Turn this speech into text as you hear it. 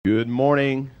Good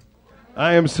morning.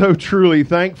 I am so truly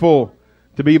thankful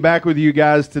to be back with you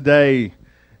guys today.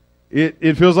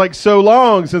 It feels like so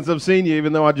long since I've seen you,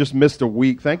 even though I just missed a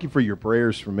week. Thank you for your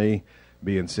prayers for me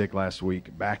being sick last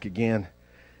week. Back again.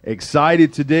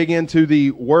 Excited to dig into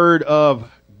the Word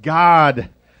of God.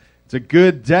 It's a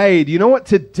good day. Do you know what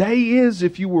today is?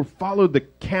 If you were followed the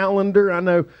calendar, I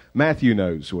know Matthew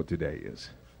knows what today is.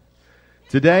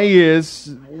 Today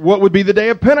is what would be the day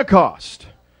of Pentecost.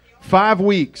 5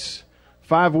 weeks.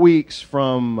 5 weeks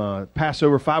from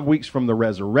Passover, 5 weeks from the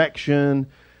resurrection,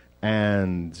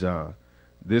 and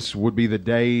this would be the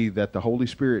day that the Holy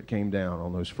Spirit came down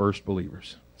on those first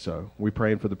believers. So we're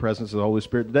praying for the presence of the Holy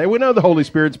Spirit today. We know the Holy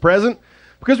Spirit's present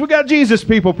because we got Jesus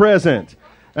people present.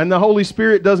 And the Holy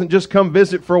Spirit doesn't just come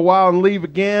visit for a while and leave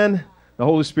again. The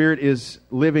Holy Spirit is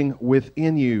living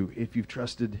within you if you've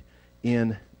trusted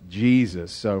in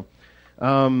Jesus. So,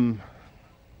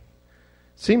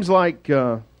 seems like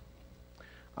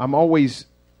I'm always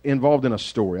involved in a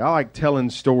story. I like telling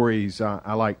stories.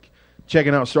 I like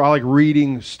checking out stories. I like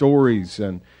reading stories.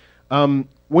 And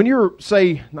when you're,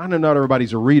 say, I know not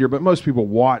everybody's a reader, but most people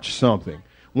watch something.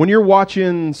 When you're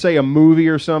watching, say, a movie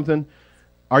or something,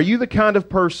 are you the kind of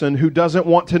person who doesn't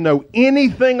want to know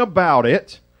anything about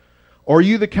it? Or are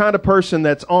you the kind of person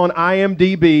that's on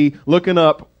IMDb looking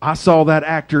up, I saw that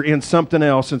actor in something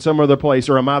else in some other place,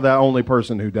 or am I the only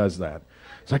person who does that?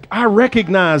 It's like, I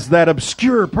recognize that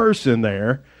obscure person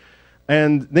there.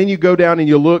 And then you go down and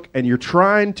you look and you're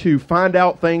trying to find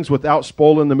out things without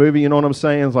spoiling the movie. You know what I'm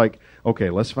saying? It's like,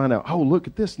 okay, let's find out. Oh, look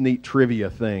at this neat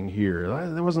trivia thing here.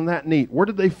 That wasn't that neat. Where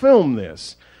did they film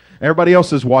this? Everybody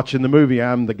else is watching the movie.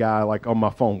 I'm the guy like on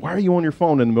my phone. Why are you on your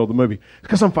phone in the middle of the movie? It's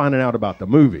because I'm finding out about the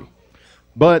movie.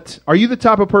 But are you the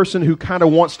type of person who kind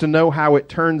of wants to know how it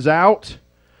turns out?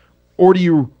 Or do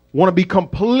you want to be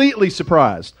completely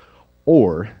surprised?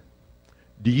 Or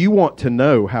do you want to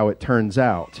know how it turns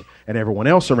out and everyone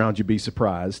else around you be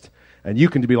surprised and you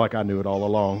can be like, I knew it all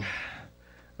along?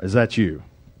 Is that you?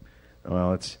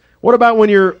 Well, what about when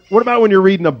you're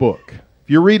reading a book? If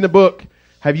you're reading a book,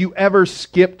 have you ever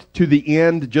skipped to the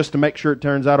end just to make sure it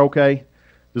turns out okay?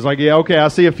 It's like, yeah, okay, I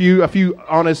see a few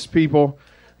honest people.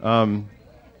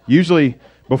 Usually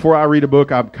before I read a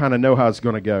book, I kind of know how it's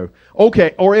going to go.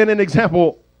 Okay, or in an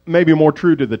example maybe more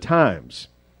true to the times.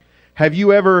 Have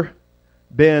you ever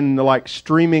been like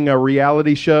streaming a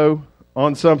reality show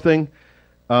on something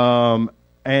and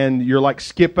you're like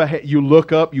skip ahead, you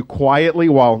look up, you quietly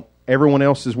while everyone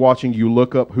else is watching, you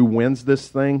look up who wins this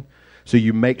thing so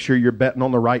you make sure you're betting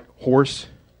on the right horse?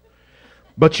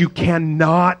 But you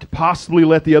cannot possibly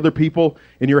let the other people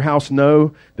in your house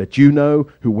know that you know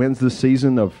who wins this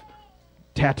season of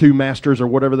Tattoo Masters or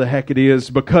whatever the heck it is,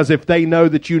 because if they know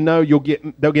that you know,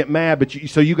 they'll get mad. But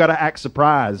so you got to act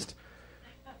surprised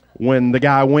when the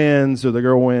guy wins or the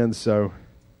girl wins. So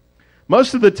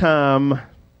most of the time,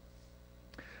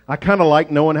 I kind of like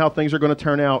knowing how things are going to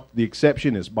turn out. The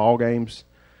exception is ball games.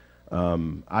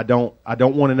 I don't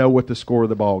want to know what the score of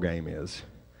the ball game is,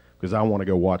 because I want to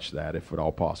go watch that if at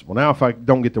all possible. Now, if I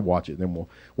don't get to watch it, then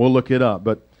we'll look it up.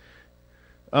 But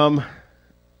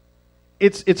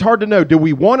it's hard to know. Do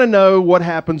we want to know what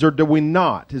happens or do we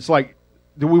not? It's like,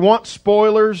 do we want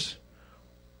spoilers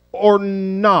or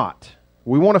not?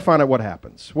 We want to find out what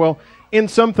happens. Well, in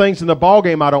some things in the ball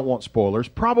game, I don't want spoilers.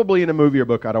 Probably in a movie or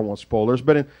book, I don't want spoilers.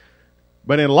 But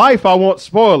in life, I want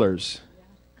spoilers.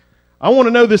 I want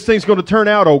to know this thing's going to turn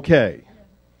out okay.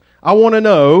 I want to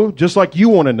know, just like you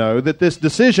want to know, that this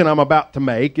decision I'm about to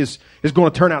make is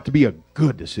going to turn out to be a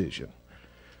good decision.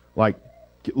 Like,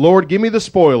 Lord, give me the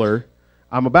spoiler.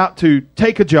 I'm about to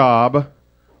take a job.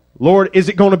 Lord, is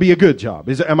it going to be a good job?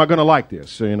 Am I going to like this?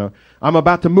 So, I'm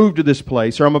about to move to this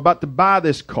place, or I'm about to buy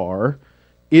this car.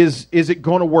 Is it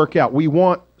going to work out? We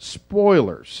want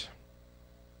spoilers.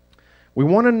 We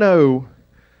want to know,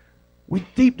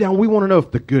 deep down, we want to know if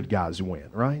the good guys win,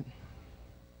 right?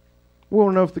 We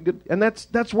want to know if the good, and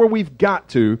that's where we've got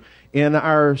to in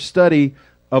our study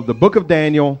of the book of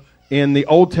Daniel in the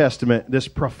Old Testament, this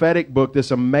prophetic book,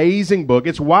 this amazing book.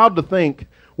 It's wild to think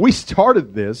we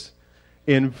started this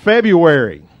in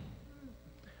February,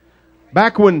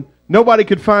 back when nobody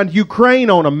could find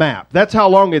Ukraine on a map. That's how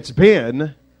long it's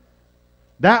been.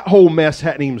 That whole mess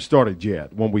hadn't even started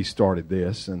yet when we started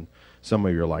this, and some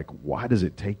of you are like, why does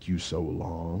it take you so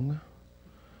long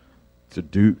to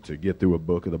get through a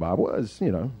book of the Bible? Well, it's,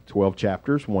 12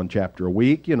 chapters, 1 chapter a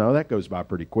week, that goes by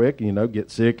pretty quick. Get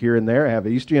sick here and there, have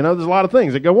Easter, there's a lot of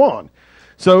things that go on.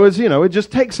 So it's, it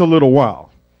just takes a little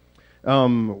while.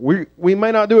 We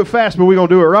may not do it fast, but we're going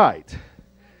to do it right.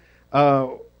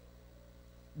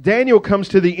 Daniel comes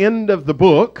to the end of the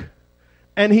book,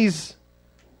 and he's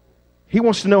he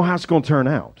wants to know how it's going to turn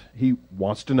out. He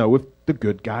wants to know if the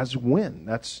good guys win.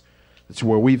 That's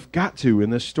where we've got to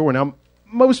in this story. Now,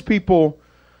 most people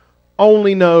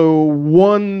only know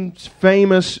one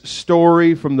famous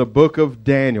story from the book of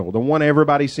Daniel, the one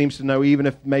everybody seems to know, even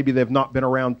if maybe they've not been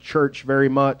around church very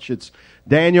much. It's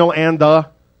Daniel and the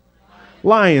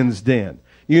lion's den.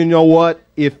 You know what?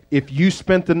 If you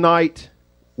spent the night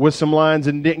with some lions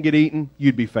and didn't get eaten,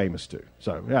 you'd be famous too.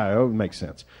 So, yeah, it would make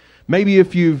sense. Maybe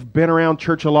if you've been around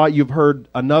church a lot, you've heard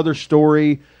another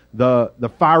story,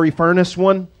 the fiery furnace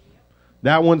one.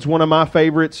 That one's one of my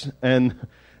favorites, and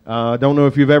I don't know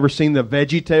if you've ever seen the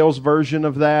VeggieTales version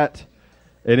of that.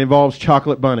 It involves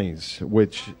chocolate bunnies,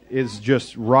 which is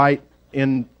just right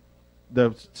in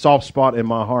the soft spot in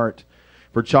my heart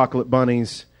for chocolate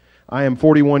bunnies. I am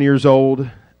 41 years old,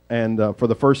 and for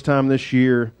the first time this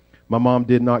year, my mom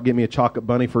did not get me a chocolate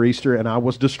bunny for Easter, and I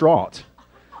was distraught.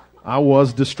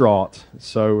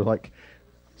 So, like,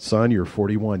 son, you're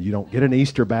 41. You don't get an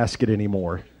Easter basket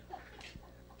anymore.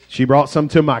 She brought some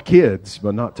to my kids,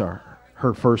 but not to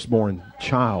her firstborn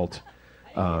child.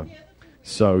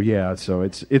 So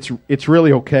it's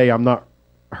really okay. I'm not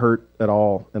hurt at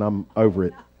all, and I'm over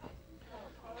it.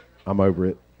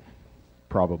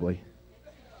 Probably.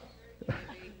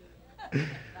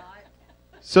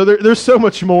 So there's so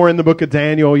much more in the book of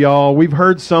Daniel, y'all. We've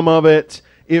heard some of it.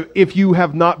 If you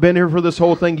have not been here for this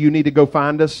whole thing, you need to go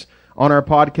find us on our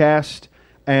podcast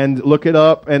and look it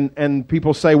up. And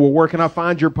people say, well, where can I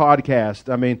find your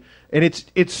podcast? I mean, and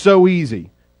it's so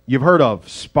easy. You've heard of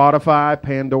Spotify,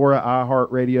 Pandora,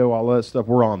 iHeartRadio, all that stuff.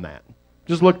 We're on that.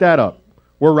 Just look that up.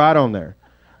 We're right on there.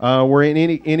 We're in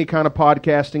any kind of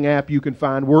podcasting app you can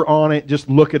find. We're on it. Just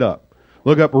look it up.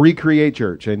 Look up Recreate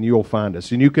Church, and you'll find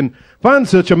us. And you can find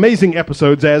such amazing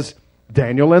episodes as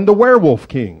Daniel and the Werewolf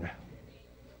King.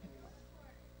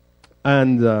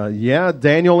 And,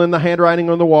 Daniel and the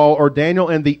Handwriting on the Wall, or Daniel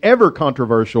and the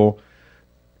ever-controversial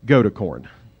Goaticorn.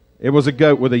 It was a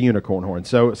goat with a unicorn horn.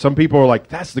 So some people are like,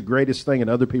 that's the greatest thing, and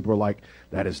other people are like,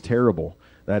 that is terrible.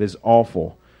 That is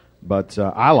awful. But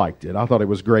I liked it. I thought it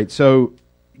was great. So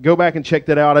go back and check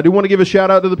that out. I do want to give a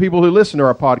shout-out to the people who listen to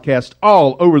our podcast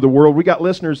all over the world. We got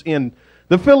listeners in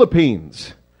the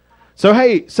Philippines. So,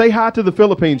 hey, say hi to the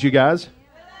Philippines, you guys.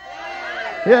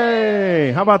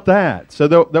 Yay! How about that? So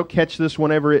they'll catch this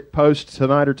whenever it posts,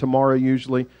 tonight or tomorrow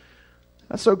usually.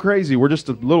 That's so crazy. We're just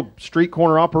a little street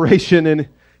corner operation in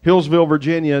Hillsville,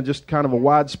 Virginia, just kind of a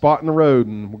wide spot in the road,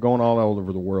 and we're going all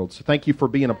over the world. So thank you for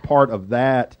being a part of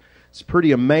that. It's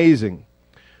pretty amazing.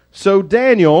 So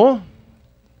Daniel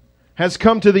has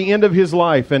come to the end of his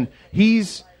life, and he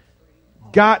has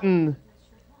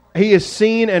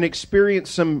seen and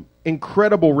experienced some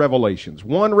incredible revelations.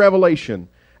 One revelation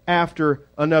after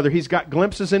another. He's got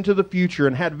glimpses into the future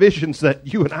and had visions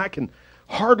that you and I can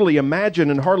hardly imagine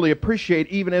and hardly appreciate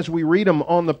even as we read them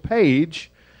on the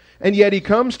page. And yet he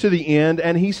comes to the end,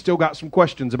 and he's still got some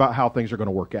questions about how things are going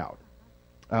to work out.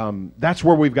 That's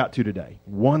where we've got to today.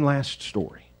 One last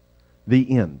story.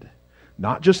 The end.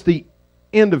 Not just the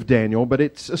end of Daniel, but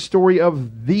it's a story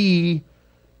of the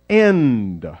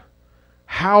end.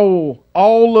 How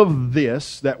all of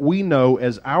this that we know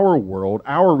as our world,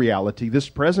 our reality, this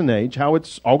present age, how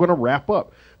it's all going to wrap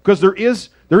up. Because there is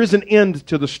an end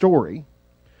to the story.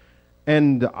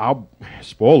 And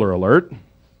spoiler alert,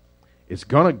 it's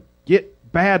going to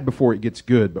get bad before it gets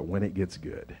good, but when it gets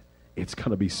good, it's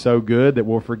going to be so good that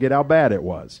we'll forget how bad it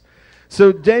was.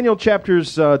 So Daniel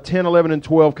chapters 10, 11, and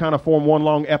 12 kind of form one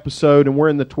long episode, and we're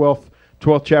in the 12th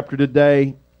chapter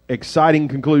today. Exciting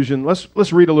conclusion.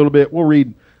 Let's read a little bit. We'll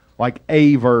read like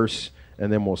a verse,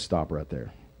 and then we'll stop right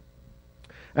there.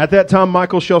 At that time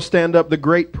Michael shall stand up, the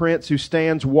great prince who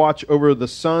stands watch over the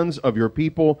sons of your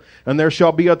people, and there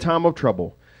shall be a time of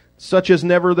trouble, such as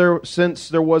never since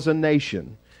there was a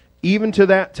nation, even to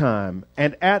that time.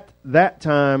 And at that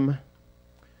time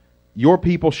your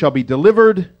people shall be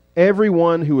delivered,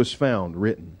 everyone who is found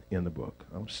written in the book.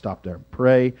 I'll stop there and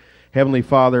pray. Heavenly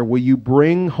Father, will you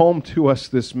bring home to us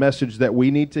this message that we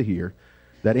need to hear,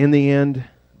 that in the end,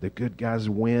 the good guys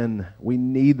win. We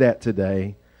need that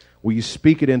today. Will you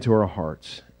speak it into our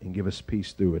hearts and give us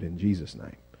peace through it in Jesus'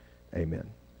 name? Amen.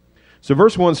 So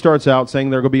verse 1 starts out saying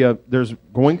there's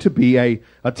going to be a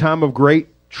time of great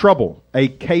trouble, a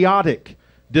chaotic,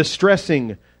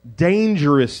 distressing,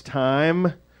 dangerous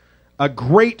time, a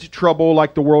great trouble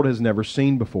like the world has never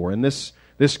seen before. And this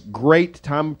great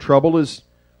time of trouble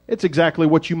it's exactly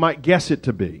what you might guess it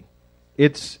to be.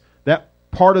 It's that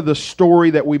part of the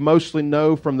story that we mostly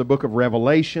know from the book of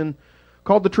Revelation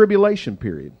called the tribulation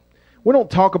period. We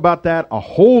don't talk about that a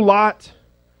whole lot,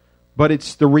 but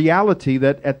it's the reality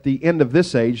that at the end of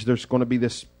this age, there's going to be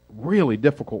this really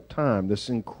difficult time, this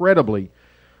incredibly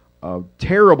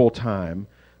terrible time,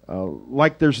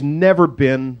 like there's never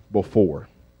been before.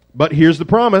 But here's the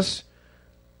promise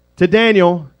to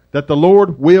Daniel that the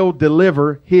Lord will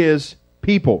deliver His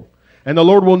people. And the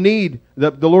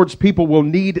Lord's people will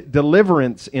need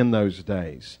deliverance in those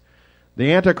days.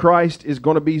 The Antichrist is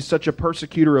going to be such a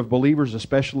persecutor of believers,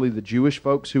 especially the Jewish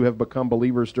folks who have become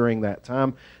believers during that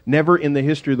time. Never in the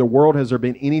history of the world has there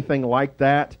been anything like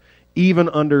that, even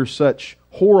under such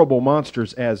horrible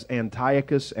monsters as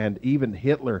Antiochus and even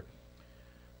Hitler.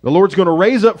 The Lord's going to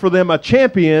raise up for them a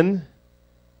champion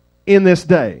in this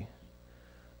day,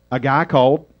 a guy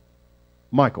called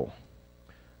Michael.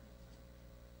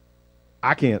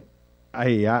 I'm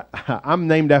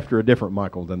named after a different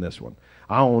Michael than this one.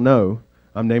 I don't know.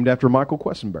 I'm named after Michael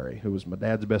Quessenberry, who was my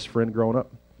dad's best friend growing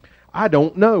up. I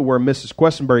don't know where Mrs.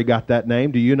 Quessenberry got that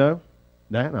name. Do you know?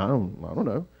 I don't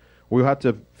know. We'll have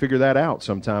to figure that out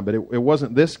sometime, but it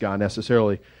wasn't this guy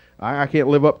necessarily. I can't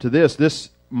live up to this.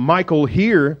 This Michael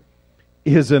here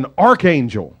is an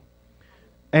archangel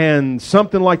and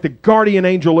something like the guardian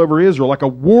angel over Israel, like a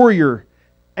warrior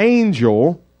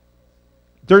angel.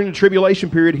 During the tribulation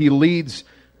period, he leads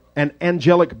an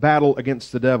angelic battle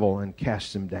against the devil and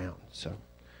casts him down. So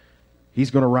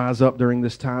he's going to rise up during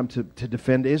this time to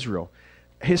defend Israel.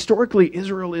 Historically,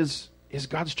 Israel is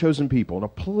God's chosen people. Now,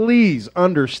 please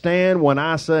understand when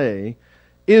I say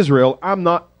Israel, I'm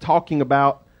not talking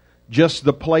about just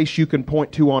the place you can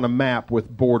point to on a map with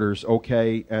borders,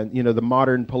 okay? And, the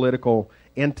modern political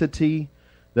entity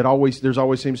that there's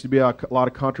always seems to be a lot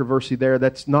of controversy there.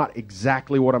 That's not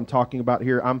exactly what I'm talking about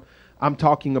here. I'm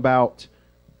talking about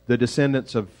the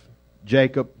descendants of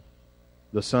Jacob,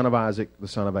 the son of Isaac, the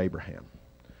son of Abraham.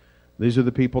 These are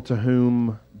the people to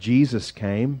whom Jesus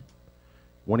came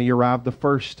when He arrived the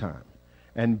first time.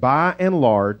 And by and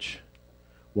large,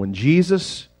 when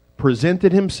Jesus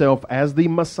presented Himself as the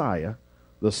Messiah,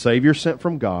 the Savior sent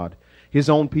from God, His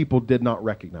own people did not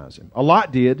recognize Him. A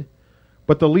lot did,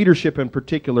 but the leadership in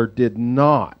particular did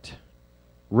not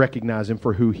recognize Him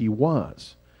for who He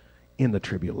was. In the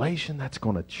tribulation, that's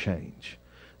going to change.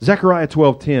 Zechariah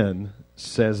 12:10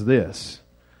 says this,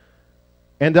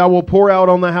 "And I will pour out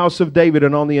on the house of David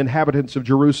and on the inhabitants of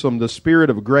Jerusalem the spirit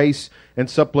of grace and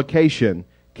supplication."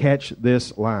 Catch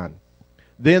this line.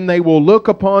 "Then they will look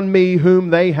upon me whom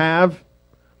they have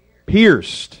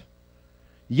pierced.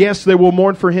 Yes, they will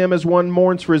mourn for him as one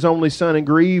mourns for his only son, and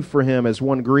grieve for him as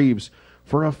one grieves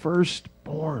for a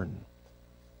firstborn."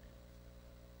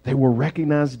 They will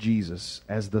recognize Jesus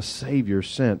as the Savior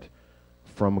sent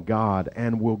from God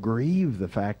and will grieve the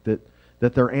fact that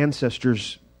their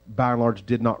ancestors, by and large,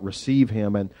 did not receive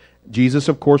Him. And Jesus,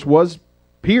 of course, was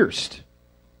pierced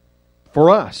for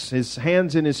us. His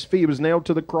hands and His feet was nailed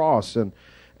to the cross.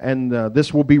 And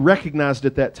this will be recognized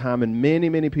at that time, and many,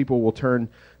 many people will turn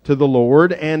to the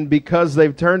Lord. And because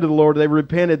they've turned to the Lord, they've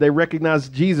repented, they recognize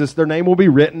Jesus, their name will be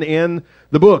written in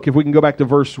the book. If we can go back to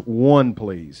verse 1,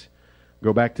 please.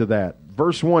 Go back to that.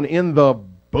 Verse 1, in the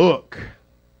book.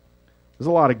 There's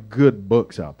a lot of good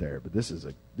books out there, but this is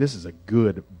a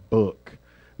good book.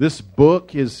 This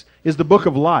book is the book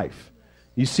of life.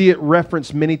 You see it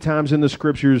referenced many times in the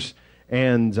Scriptures,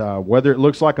 and whether it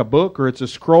looks like a book or it's a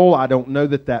scroll, I don't know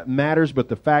that matters, but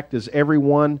the fact is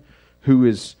everyone who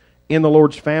is in the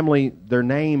Lord's family, their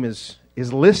name is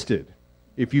listed.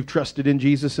 If you've trusted in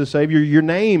Jesus as Savior, your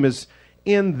name is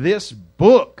in this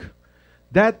book.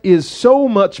 That is so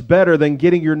much better than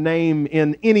getting your name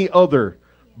in any other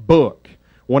book.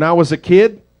 When I was a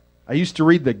kid, I used to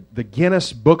read the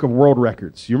Guinness Book of World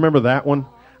Records. You remember that one?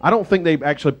 I don't think they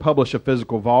actually publish a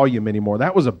physical volume anymore.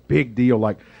 That was a big deal.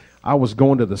 Like, I was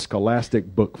going to the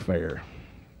Scholastic Book Fair,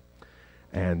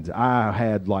 and I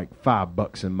had like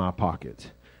 $5 in my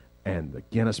pocket. And the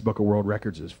Guinness Book of World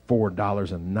Records is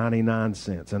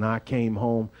 $4.99. And I came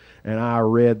home and I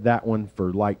read that one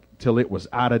for till it was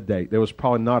out of date. There was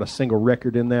probably not a single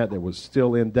record in that was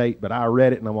still in date, but I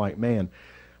read it and I'm like, man,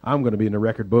 I'm going to be in the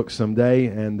record book someday.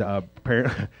 And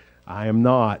apparently I am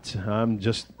not. I'm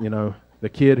just, the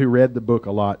kid who read the book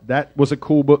a lot. That was a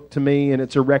cool book to me, and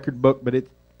it's a record book, but it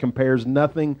compares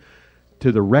nothing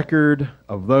to the record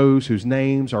of those whose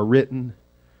names are written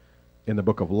in the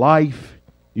book of life.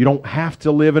 You don't have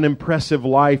to live an impressive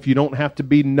life. You don't have to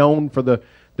be known for the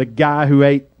guy who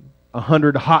ate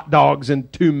 100 hot dogs in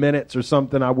 2 minutes or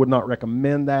something. I would not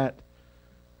recommend that.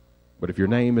 But if your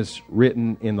name is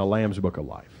written in the Lamb's Book of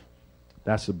Life,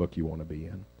 that's the book you want to be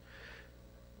in.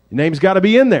 Your name's got to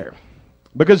be in there.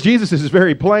 Because Jesus is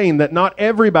very plain that not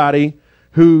everybody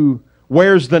who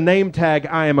wears the name tag,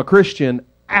 I am a Christian,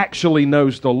 actually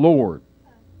knows the Lord.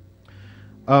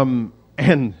 And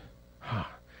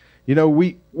You know,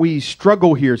 we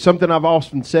struggle here. Something I've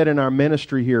often said in our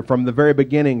ministry here from the very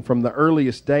beginning, from the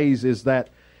earliest days, is that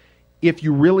if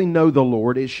you really know the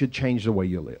Lord, it should change the way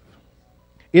you live.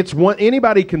 It's one,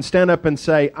 anybody can stand up and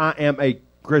say, I am a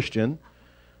Christian,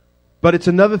 but it's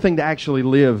another thing to actually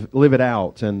live it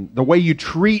out. And the way you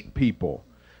treat people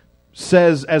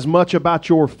says as much about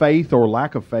your faith or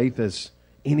lack of faith as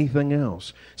anything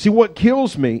else. See, what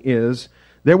kills me is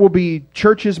there will be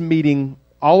churches meeting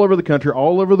all over the country,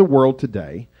 all over the world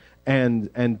today,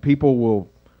 and people will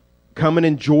come and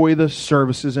enjoy the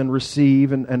services and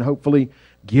receive and hopefully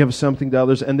give something to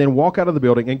others, and then walk out of the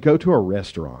building and go to a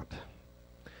restaurant.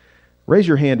 Raise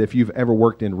your hand if you've ever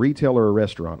worked in retail or a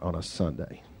restaurant on a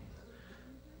Sunday.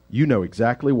 You know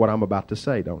exactly what I'm about to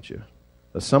say, don't you?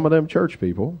 Some of them church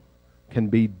people can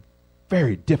be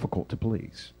very difficult to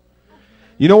please.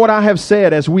 You know what I have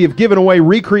said as we have given away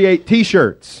Recreate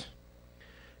t-shirts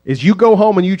is you go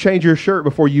home and you change your shirt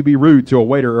before you be rude to a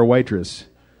waiter or waitress,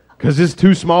 because it's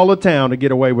too small a town to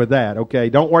get away with that,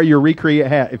 okay? Don't wear your Recreate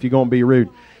hat if you're going to be rude.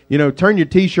 You know, turn your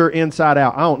t-shirt inside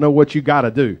out. I don't know what you got to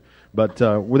do, but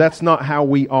well, that's not how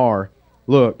we are.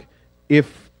 Look,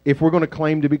 if we're going to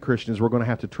claim to be Christians, we're going to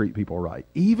have to treat people right.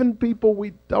 Even people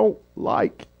we don't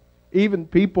like. Even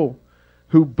people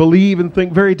who believe and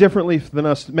think very differently than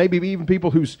us. Maybe even people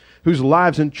whose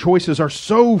lives and choices are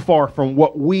so far from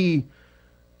what we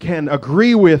can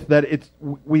agree with that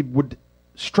we would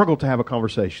struggle to have a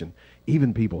conversation.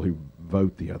 Even people who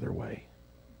vote the other way.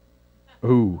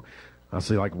 Ooh, I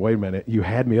see, like, wait a minute, you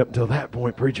had me up until that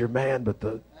point, preacher man, but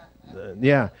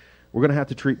yeah, we're going to have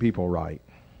to treat people right.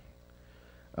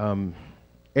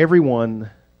 Everyone,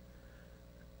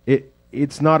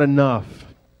 it's not enough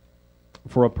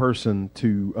for a person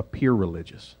to appear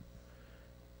religious.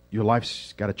 Your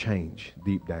life's got to change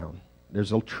deep down.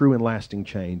 There's a true and lasting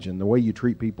change, and the way you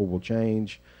treat people will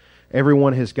change.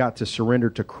 Everyone has got to surrender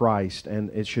to Christ, and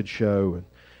it should show.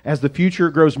 As the future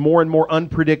grows more and more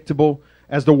unpredictable,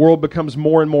 as the world becomes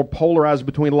more and more polarized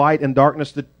between light and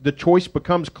darkness, the choice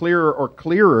becomes clearer or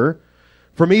clearer.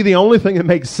 For me, the only thing that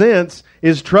makes sense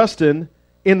is trusting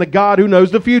in the God who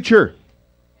knows the future.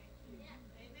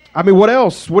 I mean, what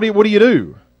else? What do you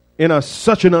do in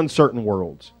such an uncertain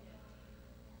world?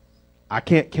 I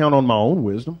can't count on my own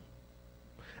wisdom.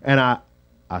 And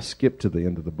I skipped to the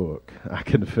end of the book, I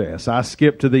confess. I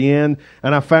skipped to the end,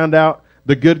 and I found out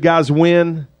the good guys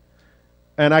win,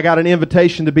 and I got an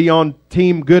invitation to be on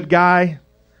Team Good Guy,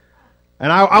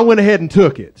 and I went ahead and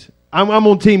took it. I'm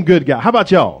on Team Good Guy. How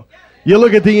about y'all? You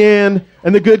look at the end,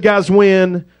 and the good guys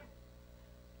win.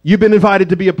 You've been invited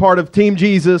to be a part of Team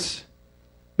Jesus.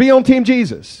 Be on Team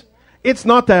Jesus. It's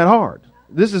not that hard.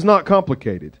 This is not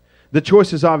complicated. The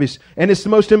choice is obvious, and it's the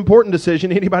most important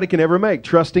decision anybody can ever make,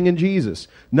 trusting in Jesus.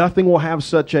 Nothing will have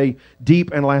such a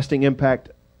deep and lasting impact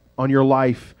on your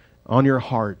life, on your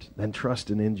heart, than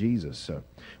trusting in Jesus. So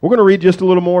we're going to read just a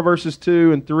little more, verses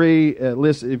 2 and 3.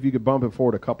 Listen, if you could bump it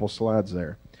forward a couple slides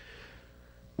there.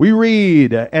 We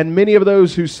read, and many of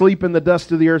those who sleep in the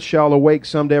dust of the earth shall awake,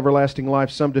 some to everlasting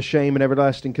life, some to shame and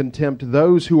everlasting contempt.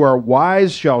 Those who are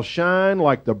wise shall shine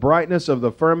like the brightness of the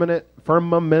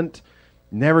firmament.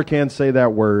 Never can say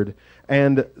that word.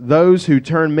 And those who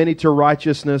turn many to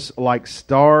righteousness like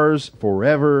stars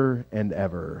forever and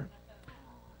ever.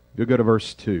 You'll go to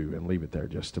verse 2 and leave it there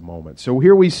just a moment. So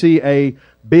here we see a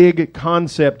big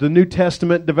concept. The New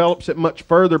Testament develops it much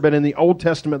further, but in the Old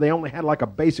Testament they only had like a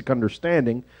basic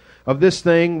understanding of this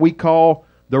thing we call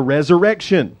the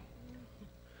resurrection,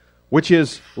 which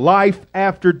is life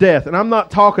after death. And I'm not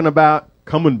talking about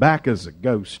coming back as a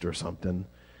ghost or something.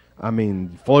 I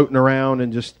mean, floating around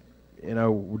and just,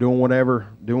 doing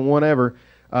whatever.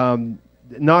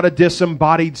 Not a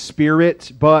disembodied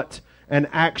spirit, but an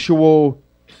actual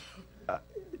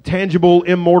tangible,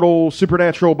 immortal,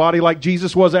 supernatural body like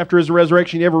Jesus was after his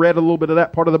resurrection. You ever read a little bit of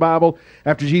that part of the Bible?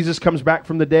 After Jesus comes back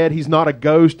from the dead, he's not a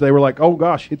ghost. They were like, oh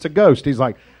gosh, it's a ghost. He's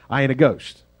like, I ain't a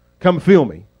ghost. Come feel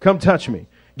me. Come touch me.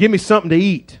 Give me something to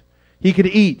eat. He could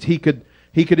eat.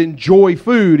 He could enjoy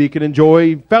food. He could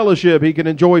enjoy fellowship. He could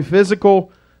enjoy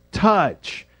physical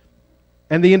touch.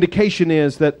 And the indication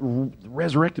is that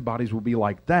resurrected bodies will be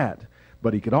like that.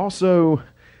 But he could also,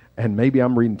 and maybe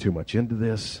I'm reading too much into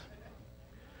this,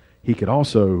 he could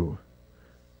also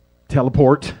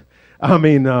teleport. I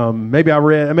mean, maybe I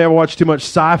watched too much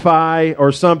sci-fi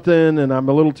or something, and I'm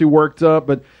a little too worked up.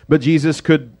 But Jesus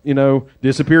could,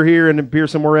 disappear here and appear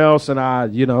somewhere else, and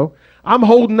I'm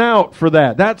holding out for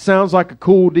that. That sounds like a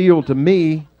cool deal to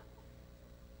me.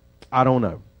 I don't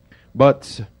know,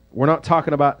 but we're not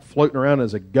talking about floating around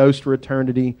as a ghost for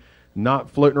eternity. not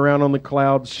floating around on the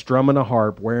clouds, strumming a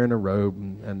harp, wearing a robe,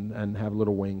 and have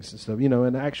little wings and stuff.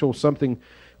 An actual something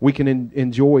we can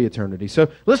enjoy eternity.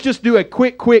 So let's just do a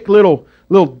quick little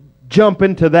jump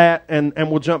into that, and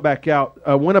we'll jump back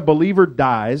out. When a believer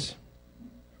dies,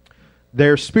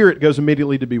 their spirit goes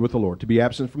immediately to be with the Lord. To be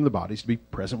absent from the body is to be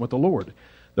present with the Lord.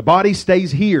 The body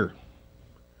stays here,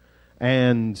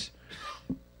 and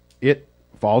it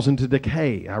falls into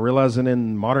decay. I realize that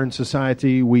in modern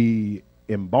society we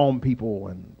embalm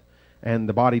people, and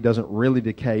the body doesn't really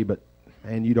decay, but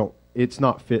it's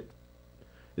not fit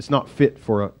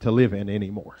to live in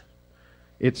anymore.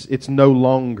 It's no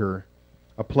longer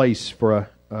a place for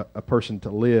a person to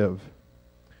live.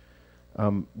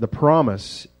 The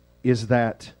promise is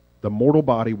that the mortal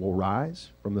body will rise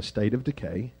from the state of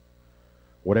decay,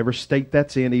 whatever state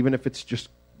that's in, even if it's just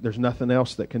there's nothing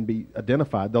else that can be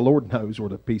identified. The Lord knows where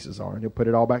the pieces are, and He'll put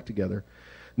it all back together.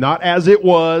 Not as it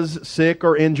was, sick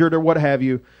or injured or what have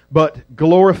you, but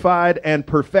glorified and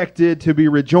perfected to be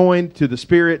rejoined to the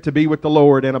Spirit, to be with the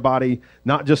Lord in a body,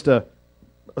 not just a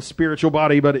spiritual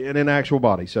body, but in an actual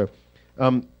body. So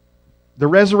the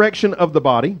resurrection of the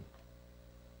body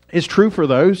is true for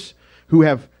those who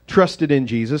have trusted in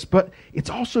Jesus, but it's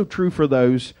also true for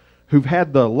those who've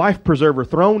had the life preserver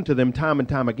thrown to them time and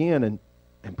time again and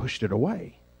pushed it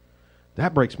away.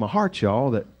 That breaks my heart,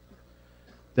 y'all,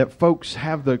 that folks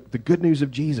have the good news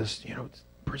of Jesus, it's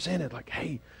presented like,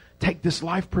 hey, take this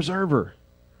life preserver.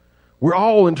 We're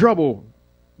all in trouble.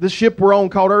 This ship we're on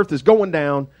called Earth is going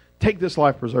down. Take this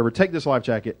life preserver. Take this life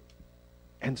jacket.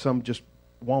 And some just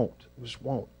won't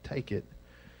take it.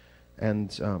 And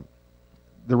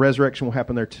the resurrection will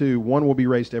happen there too. One will be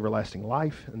raised to everlasting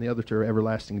life, and the other to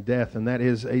everlasting death. And that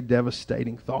is a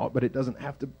devastating thought, but it doesn't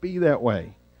have to be that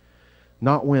way.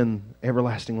 Not when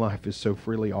everlasting life is so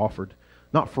freely offered.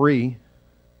 Not free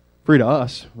to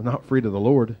us, but not free to the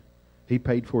Lord. He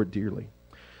paid for it dearly.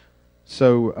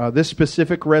 So this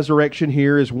specific resurrection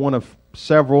here is one of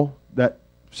several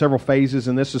phases,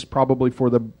 and this is probably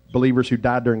for the believers who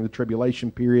died during the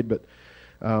tribulation period, but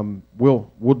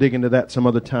we'll dig into that some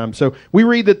other time. So we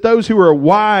read that those who are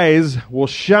wise will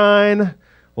shine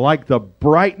like the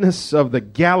brightness of the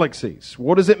galaxies.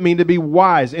 What does it mean to be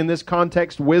wise? In this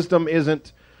context, wisdom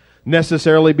isn't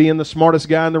necessarily being the smartest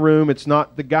guy in the room. It's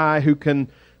not the guy who can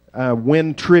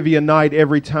win trivia night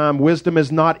every time. Wisdom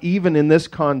is not, even in this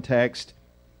context,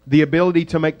 the ability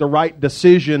to make the right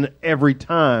decision every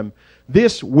time.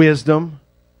 This wisdom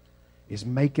is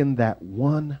making that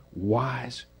one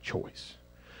wise choice.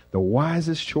 The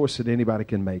wisest choice that anybody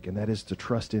can make, and that is to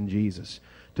trust in Jesus.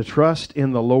 To trust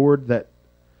in the Lord,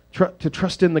 to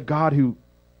trust in the God who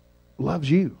loves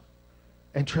you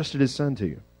and trusted His Son to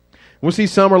you. We'll see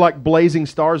some are like blazing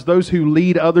stars. Those who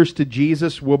lead others to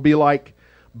Jesus will be like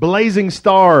blazing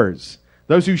stars.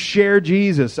 Those who share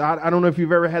Jesus. I don't know if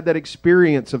you've ever had that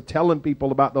experience of telling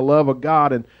people about the love of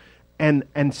God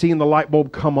and seeing the light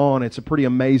bulb come on. It's a pretty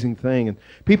amazing thing. And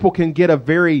people can get a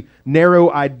very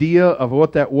narrow idea of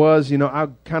what that was. I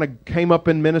kind of came up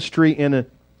in ministry in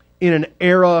an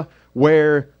era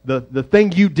where the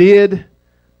thing you did,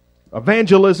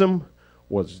 evangelism,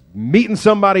 was meeting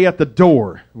somebody at the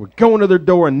door. We're going to their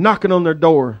door and knocking on their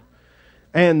door.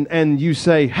 And you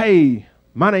say, hey,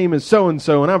 my name is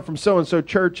so-and-so, and I'm from so-and-so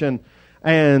church,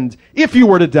 and if you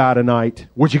were to die tonight,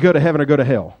 would you go to heaven or go to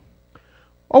hell?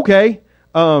 Okay,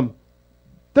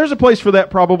 there's a place for that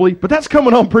probably, but that's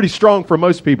coming on pretty strong for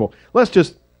most people. We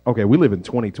live in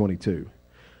 2022.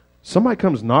 Somebody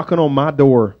comes knocking on my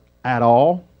door at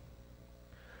all,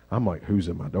 I'm like, who's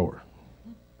at my door?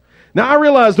 Now, I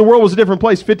realize the world was a different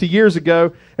place 50 years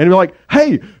ago, and you're like,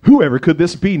 hey, whoever could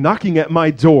this be knocking at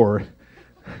my door?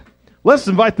 Let's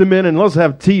invite them in and let's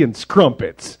have tea and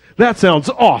scrumpets. That sounds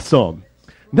awesome.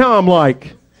 Now I'm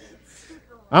like,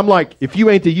 if you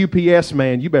ain't the UPS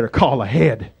man, you better call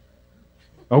ahead.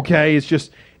 Okay?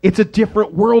 It's a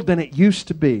different world than it used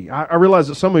to be. I realize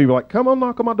that some of you are like, come on,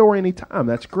 knock on my door anytime.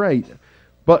 That's great.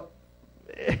 But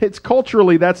it's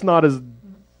culturally, that's not as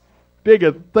big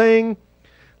a thing.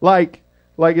 Like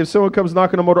if someone comes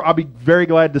knocking on my door, I'll be very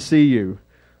glad to see you.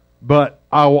 But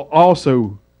I will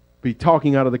also be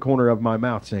talking out of the corner of my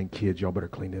mouth saying, kids, y'all better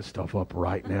clean this stuff up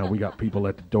right now. We got people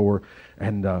at the door,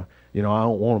 and I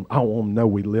don't want them to know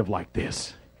we live like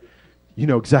this. You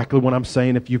know exactly what I'm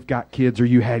saying if you've got kids or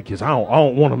you had kids. I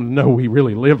don't want them to know we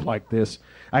really live like this.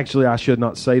 Actually, I should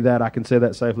not say that. I can say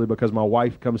that safely because my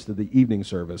wife comes to the evening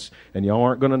service, and y'all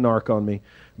aren't going to narc on me,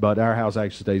 but our house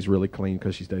actually stays really clean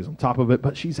because she stays on top of it,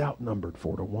 but she's outnumbered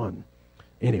 4-1.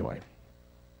 Anyway.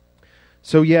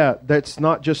 So yeah, that's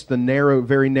not just the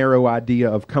very narrow idea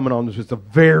of coming on. It's just a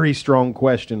very strong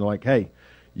question like, hey,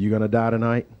 you going to die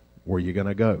tonight? where you're going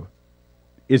to go.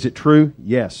 Is it true?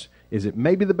 Yes. Is it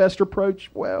maybe the best approach?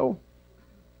 Well,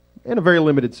 in a very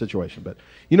limited situation. But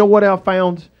you know what I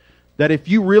found? That if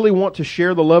you really want to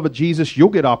share the love of Jesus, you'll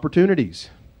get opportunities.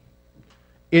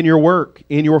 In your work,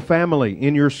 in your family,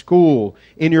 in your school,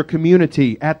 in your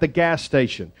community, at the gas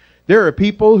station. There are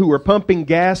people who are pumping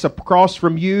gas across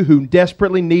from you who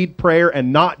desperately need prayer,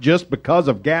 and not just because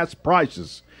of gas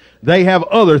prices. They have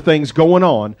other things going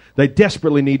on they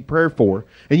desperately need prayer for.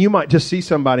 And you might just see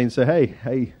somebody and say,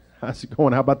 hey, how's it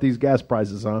going? How about these gas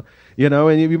prices, huh? You know,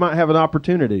 and you might have an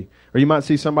opportunity. Or you might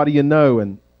see somebody you know,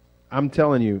 and I'm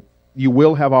telling you, you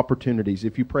will have opportunities.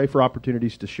 If you pray for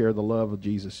opportunities to share the love of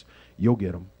Jesus, you'll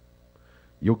get them.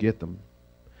 You'll get them.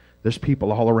 There's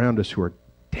people all around us who are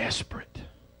desperate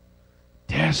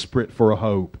for a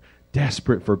hope,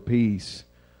 desperate for peace,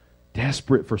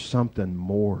 desperate for something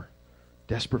more,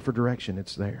 desperate for direction.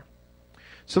 It's there.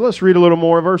 So let's read a little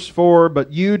more. Verse 4,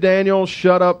 but you, Daniel,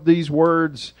 shut up these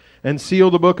words and seal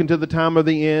the book until the time of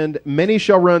the end. Many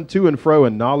shall run to and fro,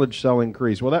 and knowledge shall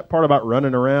increase. Well, that part about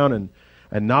running around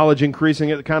and knowledge increasing,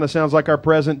 it kind of sounds like our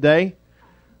present day.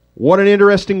 What an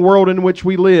interesting world in which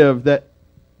we live, that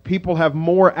people have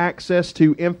more access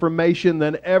to information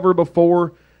than ever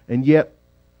before, and yet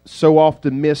so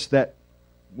often miss that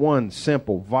one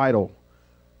simple, vital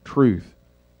truth,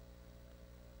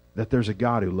 that there's a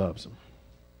God who loves them.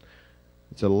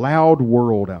 It's a loud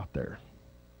world out there.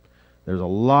 There's a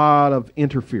lot of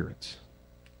interference.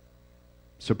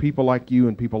 So people like you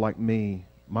and people like me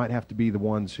might have to be the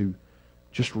ones who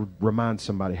just remind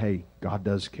somebody, hey, God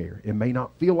does care. It may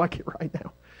not feel like it right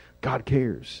now. God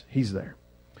cares. He's there.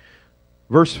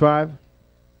 Verse 5.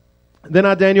 Then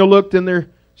I, Daniel, looked, and there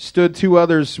stood two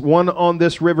others, one on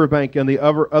this riverbank and the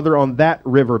other on that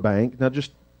riverbank. Now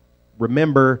just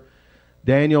remember,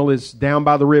 Daniel is down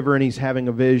by the river and he's having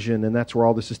a vision, and that's where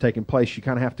all this is taking place. You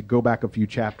kind of have to go back a few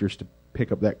chapters to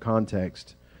pick up that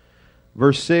context.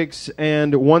 Verse 6,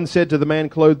 and one said to the man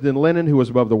clothed in linen who was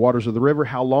above the waters of the river,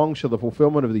 how long shall the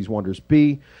fulfillment of these wonders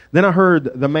be? Then I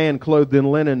heard the man clothed in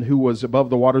linen who was above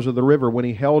the waters of the river, when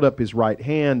he held up his right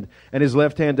hand and his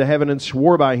left hand to heaven, and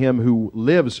swore by him who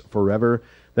lives forever,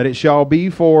 that it shall be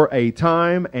for a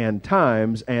time and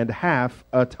times and half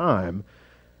a time.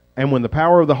 And when the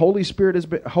power of the Holy Spirit has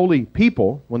been,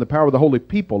 when the power of the holy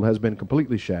people has been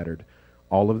completely shattered,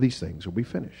 all of these things will be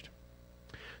finished.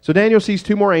 So Daniel sees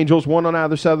two more angels, one on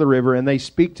either side of the river, and they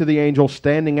speak to the angel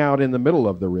standing out in the middle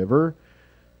of the river.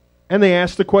 And they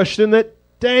ask the question that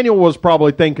Daniel was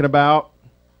probably thinking about,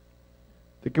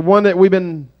 the one that we've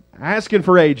been asking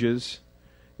for ages.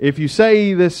 If you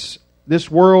say this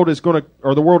world is going to,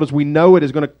 or the world as we know it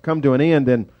is going to come to an end,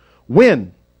 then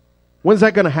when? When's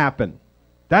that going to happen?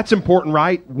 That's important,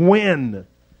 right? When?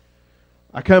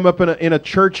 I come up in a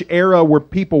church era where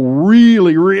people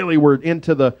really were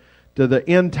into the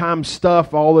end time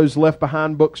stuff. All those Left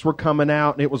Behind books were coming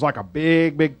out, and it was like a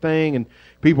big thing, and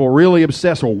people were really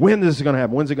obsessed. Well, when is this going to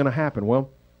happen? When's it going to happen? Well,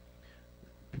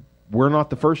 we're not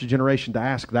the first generation to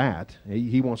ask that.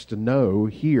 He wants to know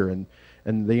here, and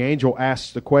the angel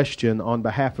asks the question on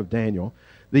behalf of Daniel.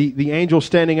 The angel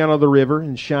standing out of the river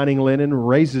in shining linen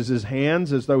raises his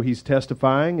hands as though he's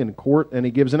testifying in court, and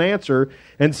he gives an answer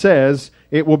and says,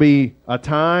 it will be a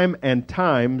time and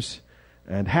times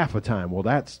and half a time.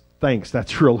 Well, thanks.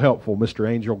 That's real helpful, Mr.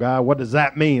 Angel Guy. What does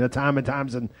that mean, a time and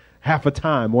times and half a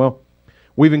time? Well,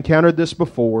 we've encountered this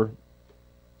before.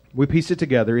 We piece it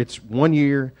together. It's 1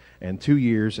 year and 2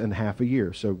 years and half a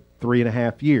year, so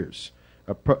 3.5 years.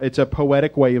 It's a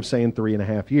poetic way of saying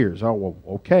 3.5 years. Oh, well,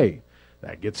 okay.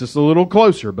 That gets us a little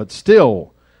closer, but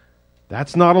still,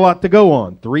 that's not a lot to go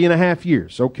on. 3.5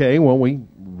 years. Okay, well, we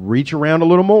reach around a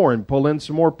little more and pull in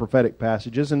some more prophetic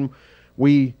passages, and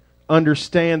we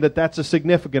understand that that's a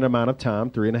significant amount of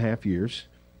time, 3.5 years.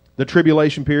 The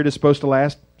tribulation period is supposed to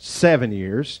last 7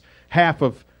 years. Half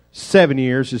of 7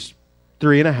 years is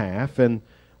 3.5, and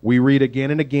we read again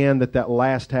and again that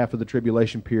last half of the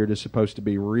tribulation period is supposed to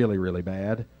be really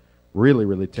bad,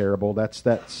 really terrible. That's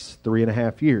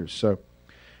 3.5 years. So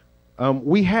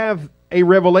we have a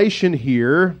revelation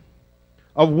here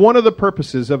of one of the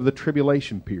purposes of the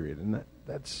tribulation period, and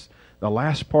that's the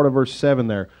last part of verse 7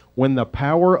 there. When the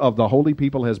power of the holy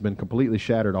people has been completely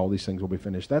shattered, all these things will be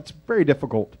finished. That's very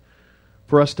difficult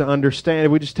for us to understand.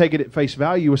 If we just take it at face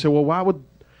value, we say, well,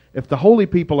 if the holy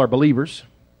people are believers,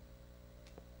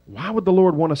 why would the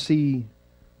Lord want to see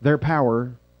their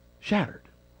power shattered?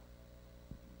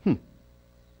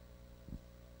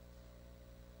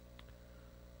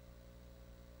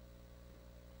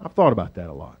 I've thought about that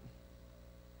a lot.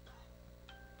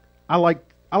 I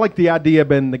like the idea of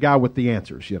being the guy with the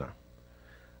answers,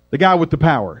 The guy with the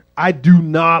power. I do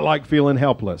not like feeling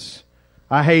helpless.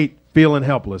 I hate feeling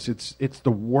helpless. It's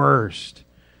the worst.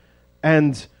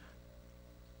 And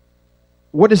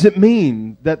what does it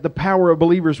mean that the power of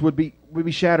believers would be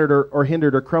shattered or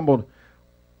hindered or crumbled?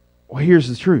 Well, here's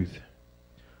the truth.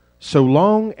 So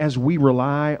long as we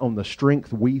rely on the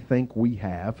strength we think we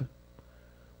have,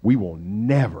 we will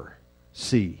never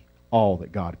see all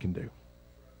that God can do.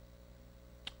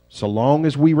 So long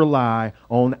as we rely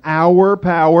on our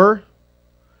power,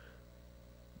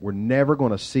 we're never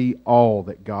going to see all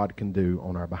that God can do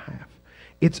on our behalf.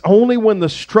 It's only when the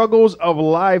struggles of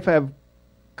life have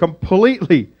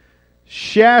completely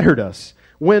shattered us,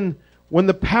 when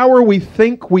the power we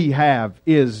think we have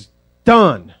is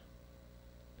done,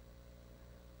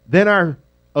 then our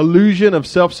illusion of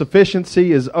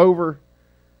self-sufficiency is over,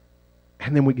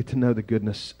 and then we get to know the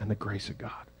goodness and the grace of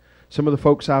God. Some of the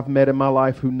folks I've met in my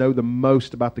life who know the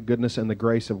most about the goodness and the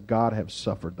grace of God have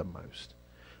suffered the most,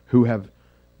 who have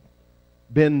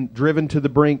been driven to the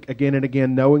brink again and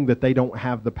again, knowing that they don't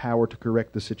have the power to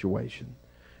correct the situation.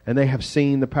 And they have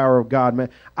seen the power of God. Man,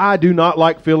 I do not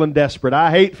like feeling desperate.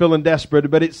 I hate feeling desperate,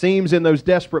 but it seems in those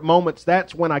desperate moments,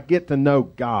 that's when I get to know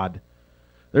God.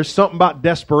 There's something about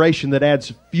desperation that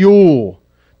adds fuel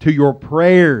to your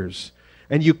prayers.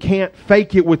 And you can't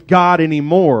fake it with God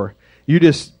anymore.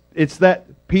 It's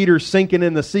that Peter sinking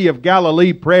in the Sea of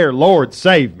Galilee prayer, Lord,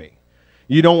 save me.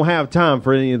 You don't have time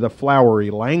for any of the flowery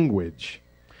language.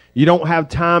 You don't have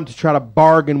time to try to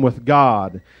bargain with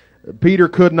God. Peter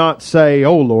could not say,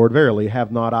 "O Lord, verily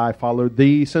have not I followed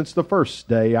thee since the first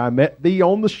day I met thee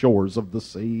on the shores of the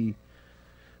sea."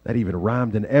 That even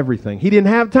rhymed in everything. He didn't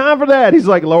have time for that. He's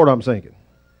like, "Lord, I'm sinking.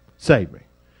 Save me."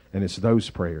 And it's those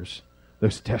prayers,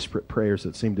 those desperate prayers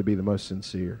that seem to be the most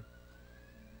sincere.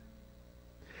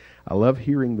 I love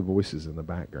hearing the voices in the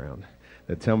background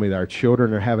that tell me that our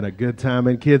children are having a good time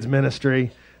in kids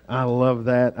ministry. I love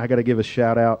that. I got to give a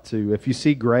shout out to, if you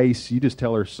see Grace, you just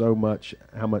tell her so much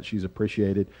how much she's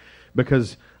appreciated,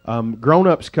 because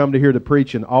grown-ups come to hear the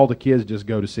preach and all the kids just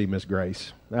go to see Miss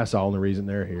Grace. That's the only reason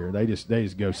they're here. They just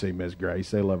go see Miss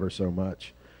Grace. They love her so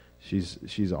much.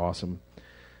 She's awesome.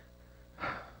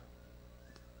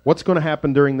 What's going to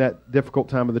happen during that difficult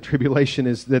time of the tribulation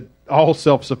is that all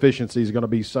self-sufficiency is going to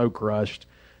be so crushed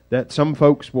that some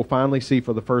folks will finally see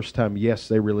for the first time, yes,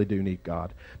 they really do need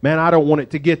God. Man, I don't want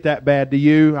it to get that bad to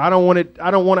you. I don't want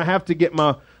to have to get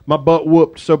my butt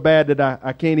whooped so bad that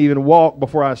I can't even walk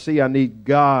before I see I need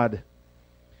God.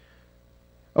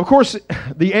 Of course,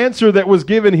 the answer that was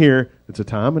given here, it's a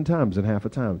time and times and half a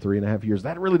time, 3.5 years.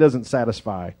 That really doesn't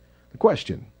satisfy the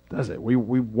question, does it? We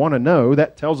want to know.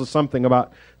 That tells us something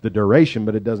about the duration,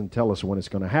 but it doesn't tell us when it's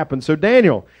going to happen. So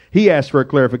Daniel, he asked for a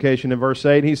clarification in verse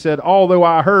 8. He said, "Although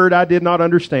I heard, I did not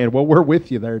understand." Well, we're with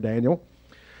you there, Daniel.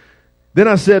 "Then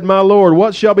I said, My Lord,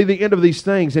 what shall be the end of these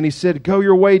things? And he said, Go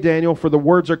your way, Daniel, for the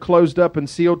words are closed up and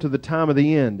sealed to the time of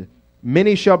the end.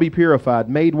 Many shall be purified,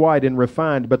 made white, and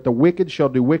refined, but the wicked shall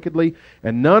do wickedly,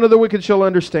 and none of the wicked shall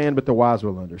understand, but the wise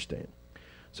will understand."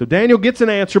 So Daniel gets an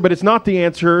answer, but it's not the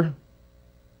answer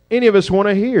any of us want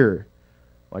to hear.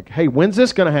 Like, hey, when's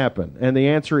this going to happen? And the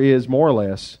answer is, more or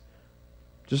less,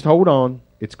 just hold on.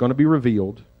 It's going to be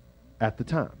revealed at the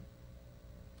time.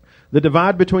 The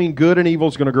divide between good and evil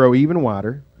is going to grow even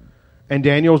wider, and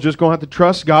Daniel's just going to have to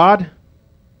trust God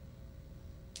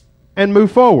and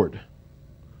move forward.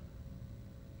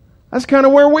 That's kind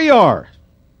of where we are.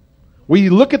 We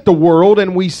look at the world